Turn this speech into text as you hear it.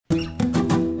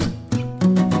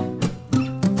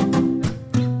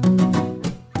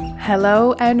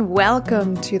Hello and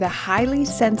welcome to the Highly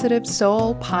Sensitive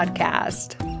Soul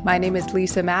podcast. My name is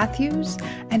Lisa Matthews,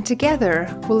 and together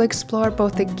we'll explore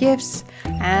both the gifts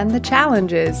and the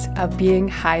challenges of being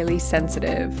highly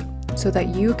sensitive so that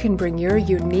you can bring your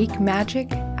unique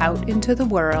magic out into the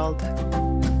world.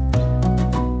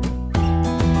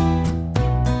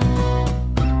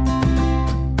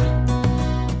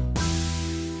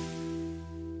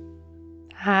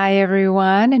 Hi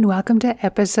everyone, and welcome to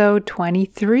episode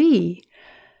 23.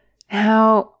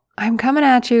 Now, I'm coming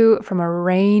at you from a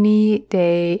rainy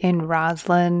day in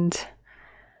Rossland.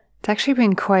 It's actually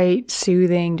been quite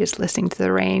soothing just listening to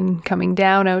the rain coming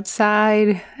down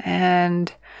outside,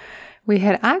 and we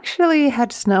had actually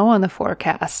had snow on the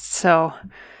forecast. So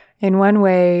in one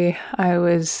way, I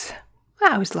was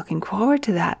looking forward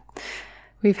to that.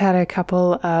 We've had a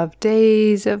couple of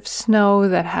days of snow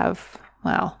that have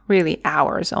really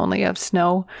hours only of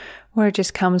snow, where it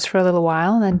just comes for a little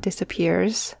while and then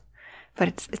disappears. But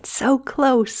it's so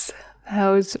close.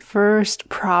 Those first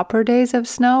proper days of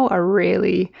snow are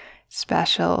really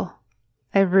special.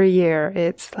 Every year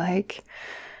it's like,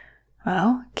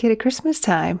 kid at Christmas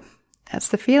time. That's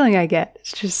the feeling I get.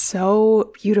 It's just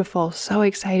so beautiful, so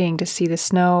exciting to see the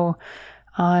snow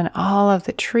on all of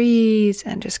the trees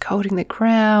and just coating the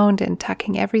ground and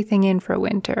tucking everything in for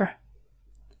winter.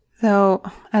 Though,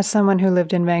 as someone who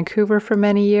lived in Vancouver for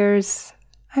many years,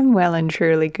 I'm well and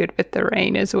truly good with the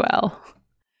rain as well.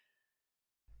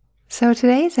 So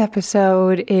today's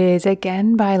episode is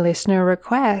again by listener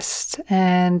request,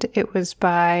 and it was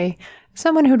by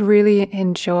someone who'd really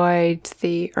enjoyed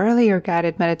the earlier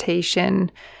guided meditation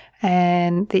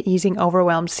and the Easing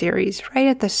Overwhelm series right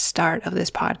at the start of this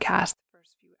podcast.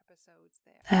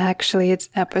 Actually, it's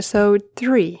episode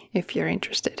 3 if you're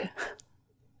interested.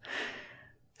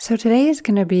 So today is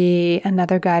going to be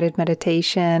another guided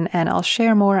meditation, and I'll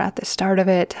share more at the start of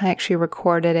it. I actually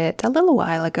recorded it a little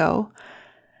while ago,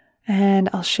 and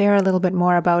I'll share a little bit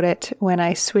more about it when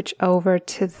I switch over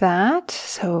to that,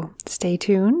 so stay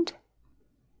tuned.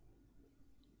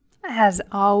 As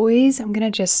always, I'm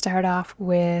going to just start off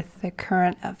with the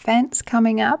current events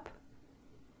coming up.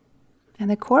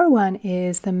 And the core one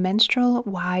is the Menstrual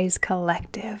Wise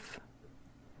Collective.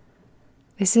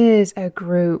 This is a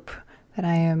group that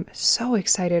I am so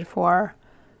excited for,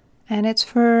 and it's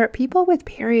for people with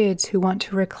periods who want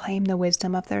to reclaim the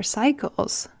wisdom of their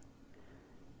cycles.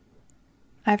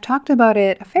 I've talked about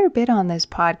it a fair bit on this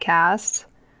podcast,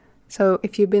 so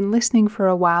if you've been listening for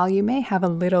a while, you may have a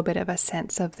little bit of a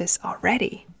sense of this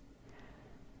already.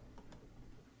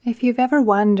 If you've ever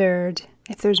wondered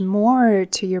if there's more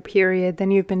to your period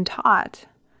than you've been taught,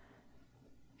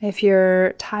 if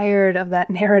you're tired of that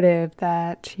narrative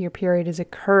that your period is a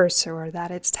curse or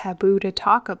that it's taboo to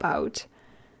talk about,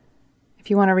 if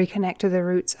you want to reconnect to the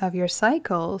roots of your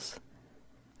cycles,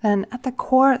 then at the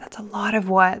core, that's a lot of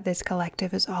what this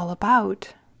collective is all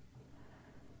about.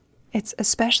 It's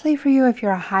especially for you if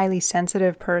you're a highly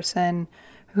sensitive person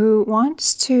who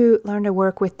wants to learn to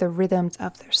work with the rhythms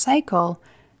of their cycle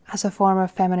as a form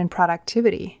of feminine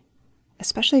productivity.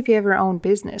 Especially if you have your own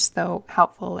business, though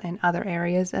helpful in other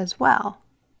areas as well.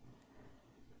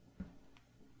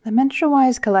 The Menstrual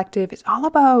Wise Collective is all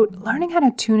about learning how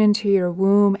to tune into your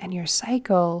womb and your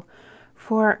cycle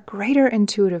for greater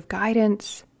intuitive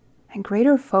guidance and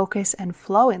greater focus and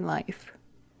flow in life.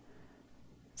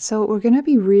 So we're going to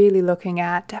be really looking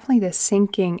at definitely the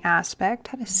syncing aspect,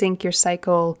 how to sync your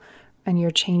cycle and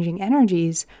your changing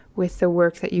energies with the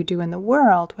work that you do in the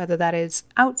world, whether that is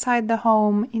outside the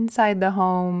home, inside the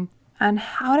home, and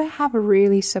how to have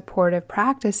really supportive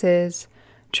practices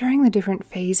during the different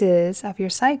phases of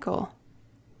your cycle.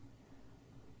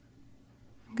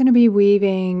 I'm going to be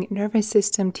weaving nervous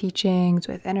system teachings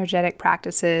with energetic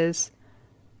practices.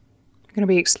 I'm going to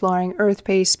be exploring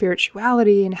earth-based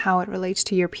spirituality and how it relates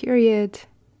to your period.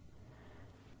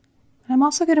 I'm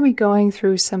also going to be going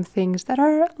through some things that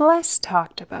are less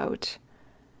talked about.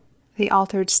 The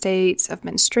altered states of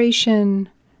menstruation,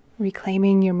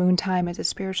 reclaiming your moon time as a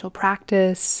spiritual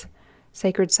practice,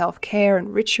 sacred self-care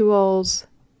and rituals.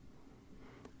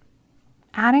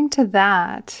 Adding to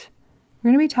that, we're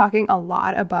going to be talking a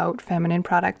lot about feminine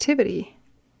productivity.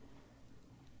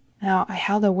 Now, I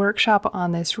held a workshop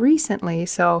on this recently,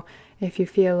 so if you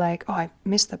feel like, I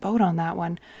missed the boat on that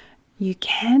one, you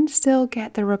can still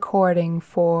get the recording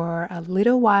for a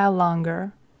little while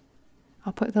longer.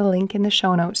 I'll put the link in the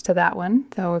show notes to that one.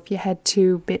 So if you head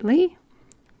to bit.ly,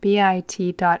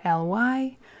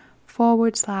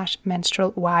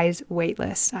 bit.ly/menstrual wise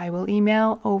waitlist, I will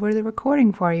email over the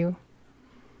recording for you.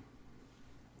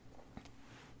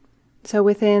 So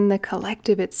within the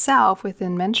collective itself,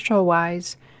 within Menstrual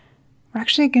Wise, we're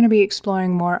actually going to be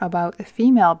exploring more about the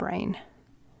female brain,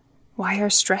 why our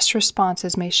stress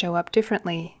responses may show up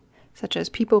differently, such as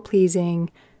people-pleasing,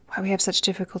 why we have such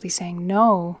difficulty saying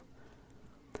no.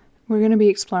 We're going to be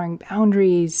exploring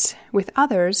boundaries with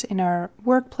others in our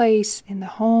workplace, in the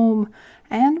home,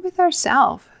 and with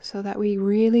ourselves, so that we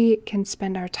really can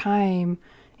spend our time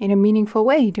in a meaningful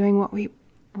way doing what we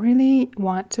really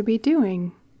want to be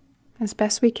doing as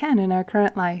best we can in our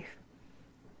current life.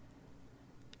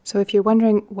 So if you're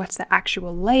wondering what's the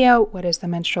actual layout, what does the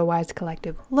Menstrual Wise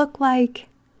Collective look like,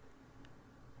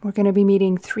 we're going to be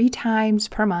meeting 3 times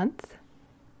per month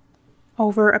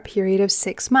over a period of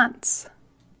 6 months.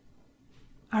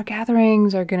 Our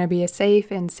gatherings are going to be a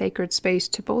safe and sacred space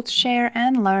to both share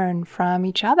and learn from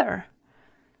each other.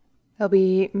 There'll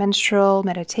be menstrual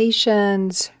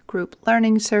meditations, group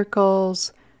learning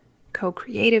circles,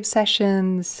 co-creative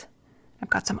sessions. I've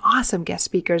got some awesome guest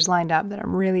speakers lined up that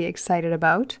I'm really excited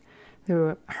about.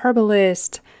 They're a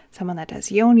herbalist, someone that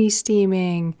does yoni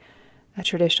steaming, a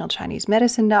traditional Chinese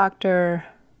medicine doctor.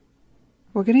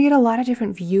 We're going to get a lot of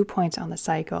different viewpoints on the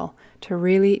cycle to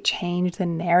really change the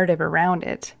narrative around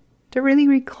it, to really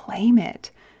reclaim it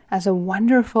as a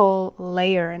wonderful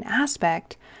layer and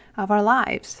aspect of our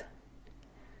lives.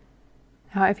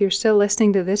 Now, if you're still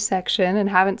listening to this section and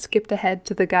haven't skipped ahead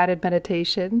to the guided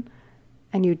meditation,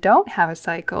 and you don't have a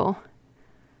cycle,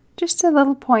 just a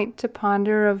little point to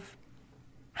ponder of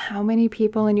how many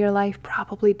people in your life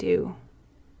probably do.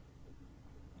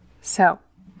 So,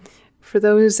 for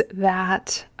those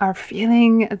that are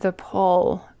feeling the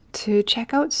pull to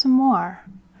check out some more,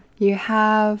 you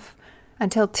have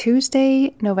until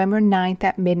Tuesday, November 9th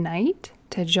at midnight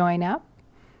to join up.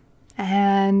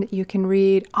 And you can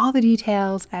read all the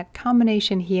details at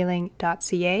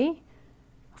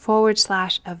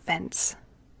combinationhealing.ca/events.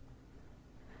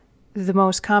 The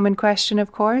most common question,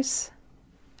 of course,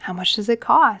 how much does it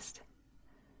cost?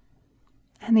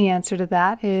 And the answer to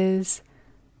that is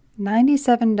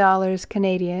 $97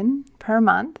 Canadian per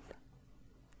month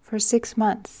for 6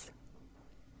 months.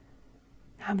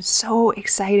 I'm so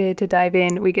excited to dive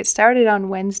in. We get started on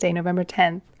Wednesday, November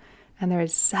 10th, and there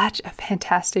is such a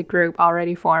fantastic group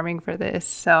already forming for this.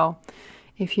 So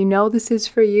if you know this is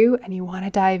for you and you want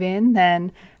to dive in,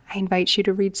 then I invite you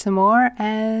to read some more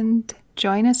and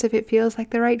join us if it feels like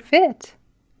the right fit.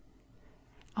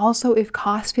 Also, if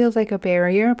cost feels like a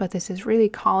barrier, but this is really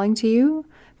calling to you,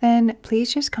 then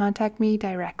please just contact me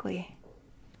directly.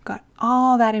 I've got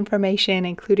all that information,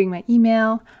 including my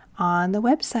email, on the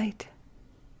website.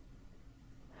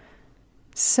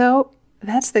 So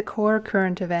that's the core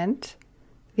current event.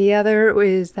 The other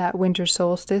is that winter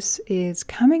solstice is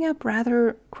coming up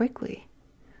rather quickly.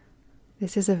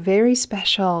 This is a very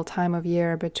special time of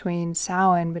year between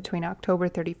Samhain, between October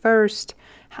 31st,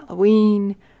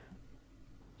 Halloween,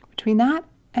 between that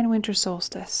and winter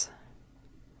solstice.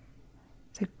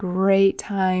 It's a great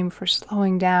time for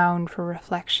slowing down, for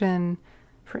reflection,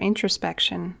 for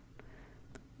introspection.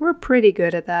 We're pretty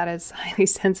good at that as highly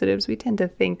sensitives. We tend to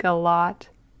think a lot.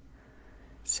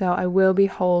 So I will be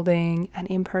holding an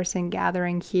in-person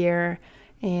gathering here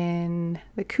in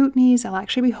the Kootenays. I'll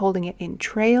actually be holding it in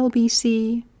Trail,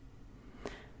 BC.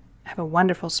 I have a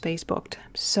wonderful space booked.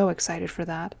 I'm so excited for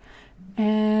that.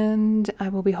 And I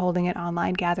will be holding an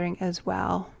online gathering as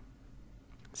well.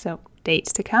 So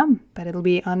dates to come, but it'll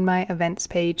be on my events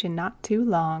page in not too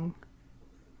long.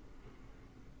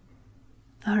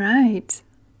 All right.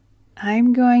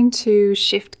 I'm going to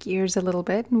shift gears a little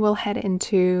bit and we'll head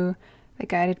into the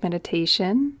guided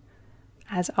meditation.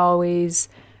 As always,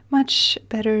 much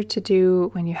better to do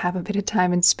when you have a bit of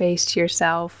time and space to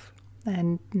yourself,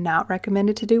 and not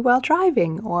recommended to do while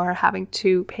driving or having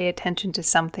to pay attention to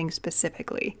something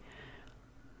specifically.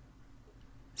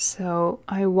 So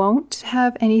I won't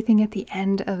have anything at the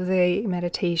end of the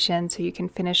meditation, so you can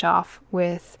finish off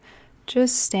with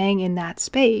just staying in that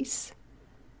space.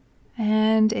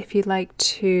 And if you'd like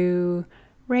to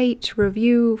rate,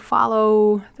 review,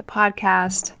 follow the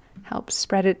podcast, help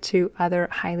spread it to other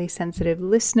highly sensitive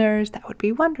listeners, that would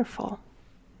be wonderful.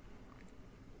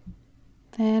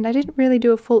 And I didn't really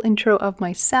do a full intro of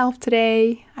myself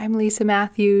today. I'm Lisa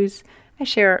Matthews. I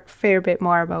share a fair bit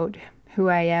more about who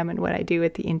I am and what I do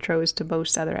at the intros to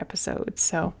most other episodes.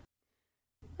 So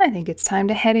I think it's time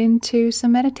to head into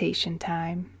some meditation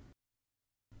time.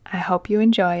 I hope you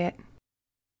enjoy it.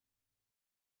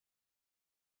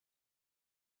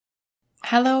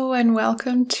 Hello and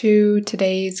welcome to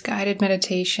today's guided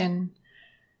meditation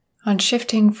on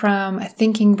shifting from a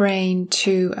thinking brain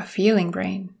to a feeling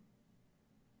brain.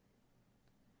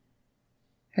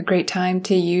 A great time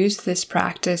to use this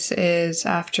practice is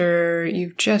after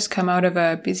you've just come out of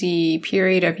a busy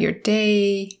period of your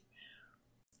day.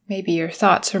 Maybe your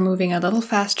thoughts are moving a little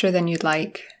faster than you'd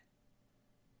like.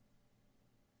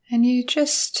 And you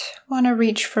just want to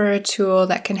reach for a tool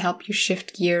that can help you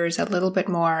shift gears a little bit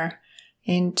more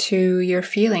into your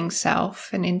feeling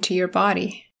self and into your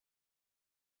body.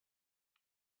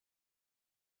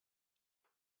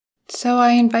 So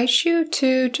I invite you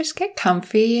to just get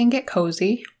comfy and get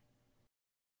cozy.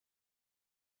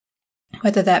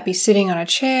 Whether that be sitting on a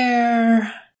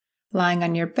chair, lying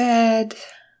on your bed,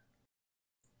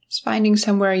 just finding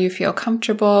somewhere you feel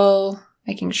comfortable,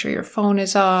 making sure your phone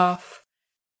is off.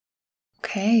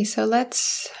 Okay, so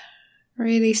let's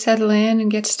really settle in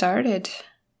and get started.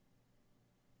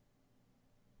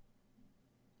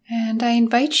 And I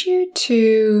invite you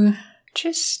to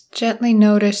just gently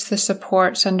notice the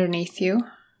supports underneath you.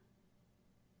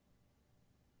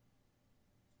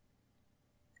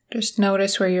 Just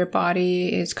notice where your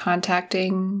body is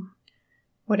contacting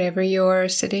whatever you're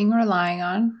sitting or lying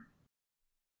on.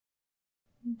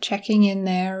 Checking in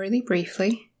there really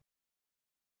briefly.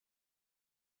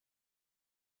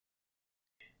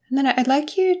 And then I'd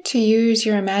like you to use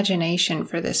your imagination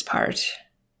for this part.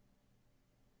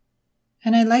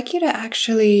 And I'd like you to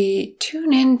actually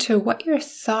tune into what your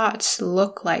thoughts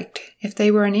look like if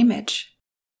they were an image.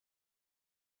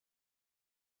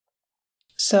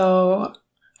 So,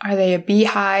 are they a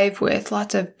beehive with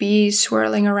lots of bees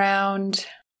swirling around?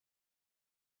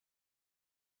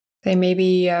 They may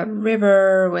be a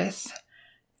river with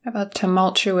a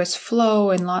tumultuous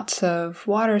flow and lots of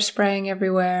water spraying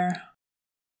everywhere.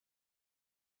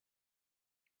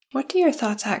 What do your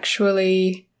thoughts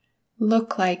actually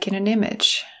look like in an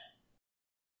image?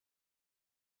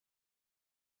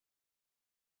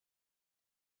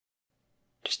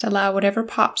 Just allow whatever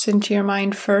pops into your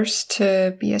mind first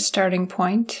to be a starting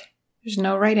point. There's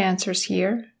no right answers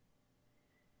here.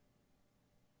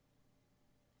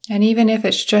 And even if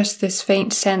it's just this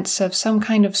faint sense of some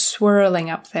kind of swirling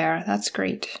up there, that's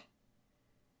great.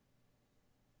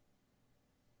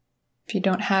 If you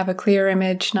don't have a clear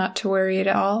image, not to worry at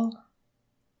all.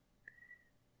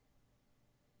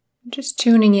 Just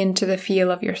tuning into the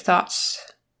feel of your thoughts.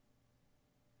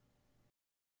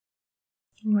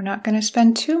 And we're not going to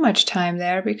spend too much time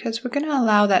there because we're going to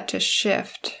allow that to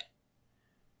shift.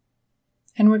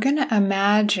 And we're going to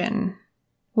imagine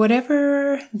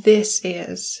whatever this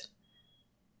is,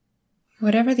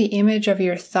 whatever the image of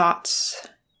your thoughts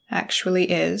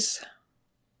actually is.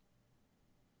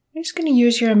 You're just going to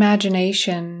use your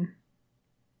imagination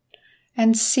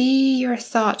and see your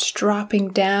thoughts dropping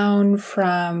down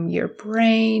from your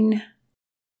brain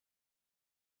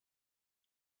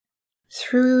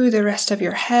through the rest of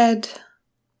your head,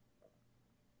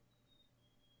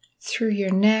 through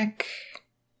your neck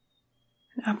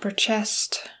and upper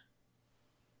chest,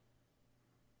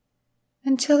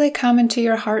 until they come into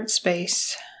your heart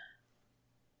space,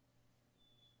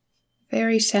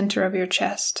 very center of your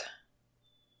chest.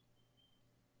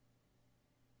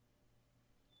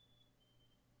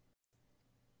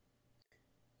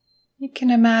 You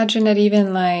can imagine it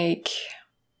even like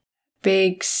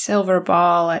big silver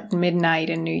ball at midnight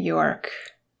in New York.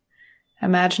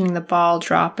 Imagining the ball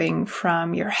dropping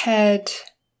from your head,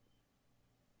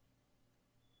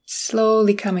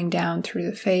 slowly coming down through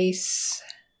the face,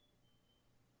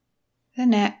 the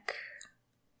neck,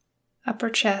 upper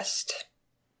chest,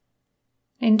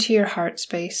 into your heart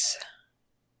space.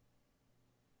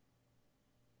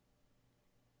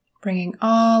 Bringing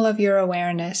all of your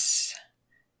awareness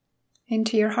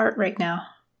into your heart right now.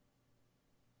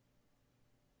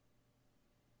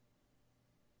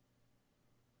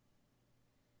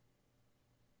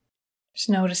 Just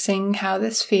noticing how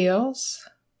this feels.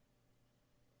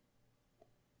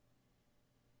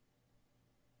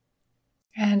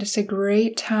 And it's a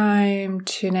great time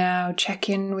to now check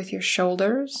in with your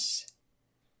shoulders.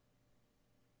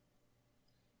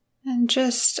 And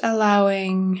just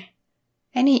allowing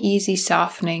any easy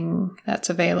softening that's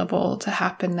available to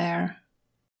happen there.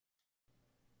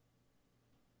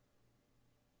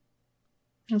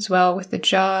 As well with the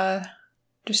jaw,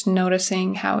 just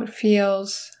noticing how it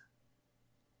feels.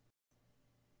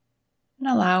 And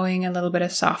allowing a little bit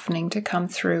of softening to come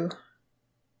through.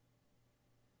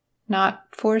 Not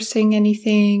forcing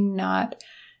anything, not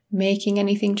making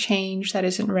anything change that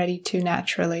isn't ready to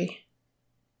naturally.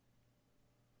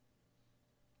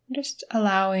 Just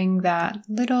allowing that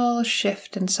little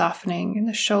shift and softening in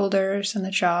the shoulders and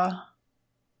the jaw.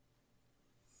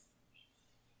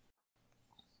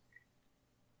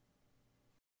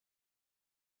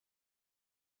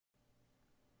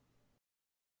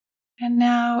 And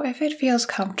now, if it feels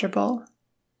comfortable,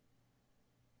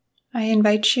 I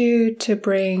invite you to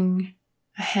bring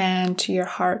a hand to your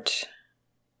heart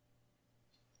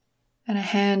and a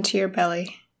hand to your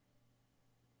belly.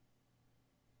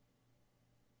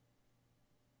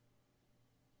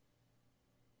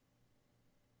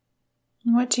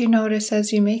 And what do you notice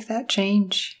as you make that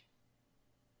change?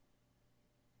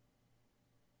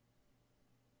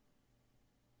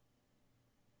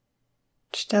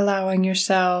 Just allowing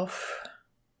yourself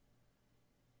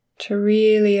to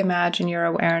really imagine your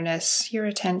awareness, your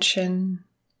attention.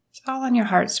 It's all in your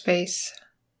heart space.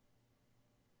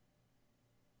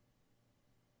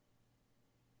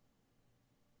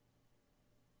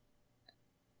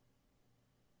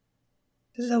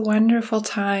 This is a wonderful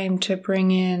time to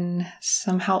bring in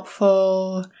some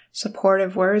helpful,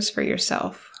 supportive words for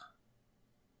yourself.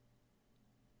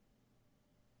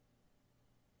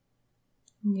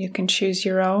 You can choose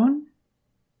your own,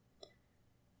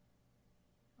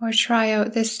 or try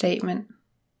out this statement.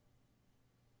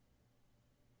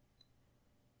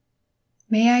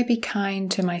 May I be kind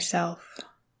to myself.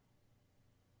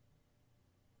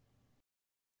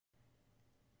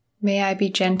 May I be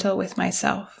gentle with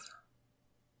myself.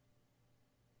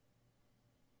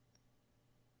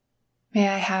 May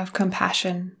I have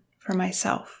compassion for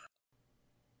myself.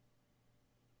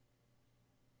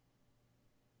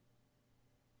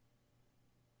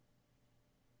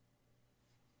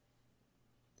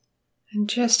 And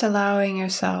just allowing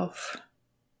yourself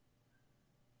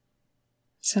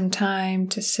some time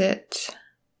to sit,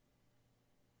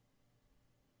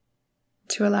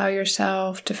 to allow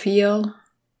yourself to feel.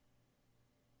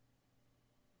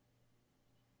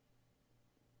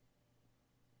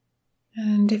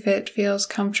 And if it feels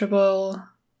comfortable,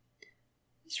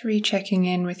 just rechecking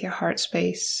in with your heart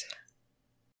space.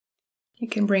 You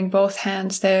can bring both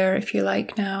hands there if you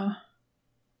like now.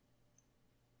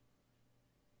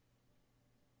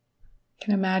 You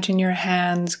can imagine your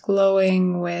hands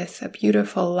glowing with a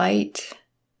beautiful light.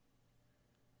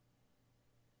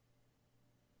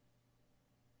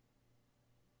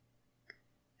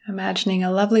 Imagining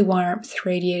a lovely warmth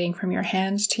radiating from your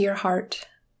hands to your heart.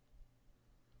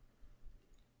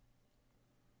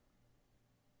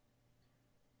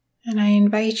 And I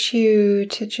invite you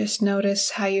to just notice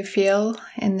how you feel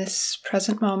in this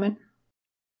present moment.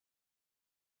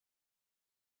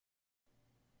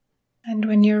 And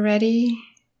when you're ready,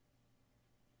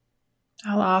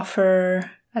 I'll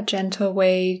offer a gentle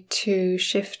way to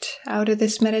shift out of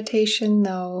this meditation,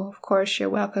 though of course you're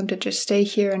welcome to just stay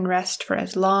here and rest for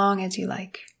as long as you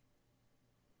like.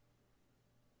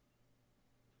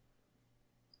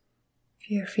 If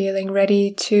you're feeling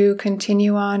ready to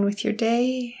continue on with your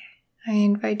day, I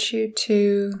invite you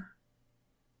to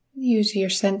use your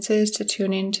senses to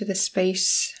tune into the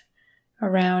space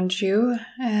around you,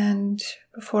 and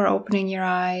before opening your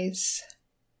eyes,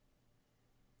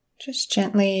 just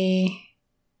gently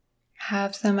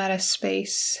have them at a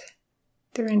space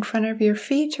either in front of your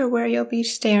feet or where you'll be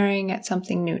staring at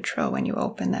something neutral when you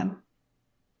open them.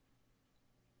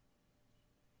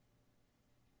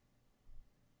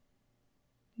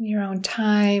 In your own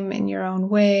time, in your own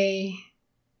way,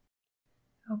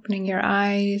 opening your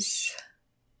eyes,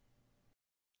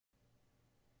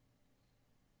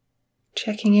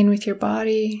 checking in with your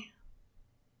body,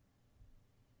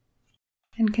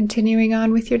 and continuing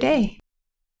on with your day.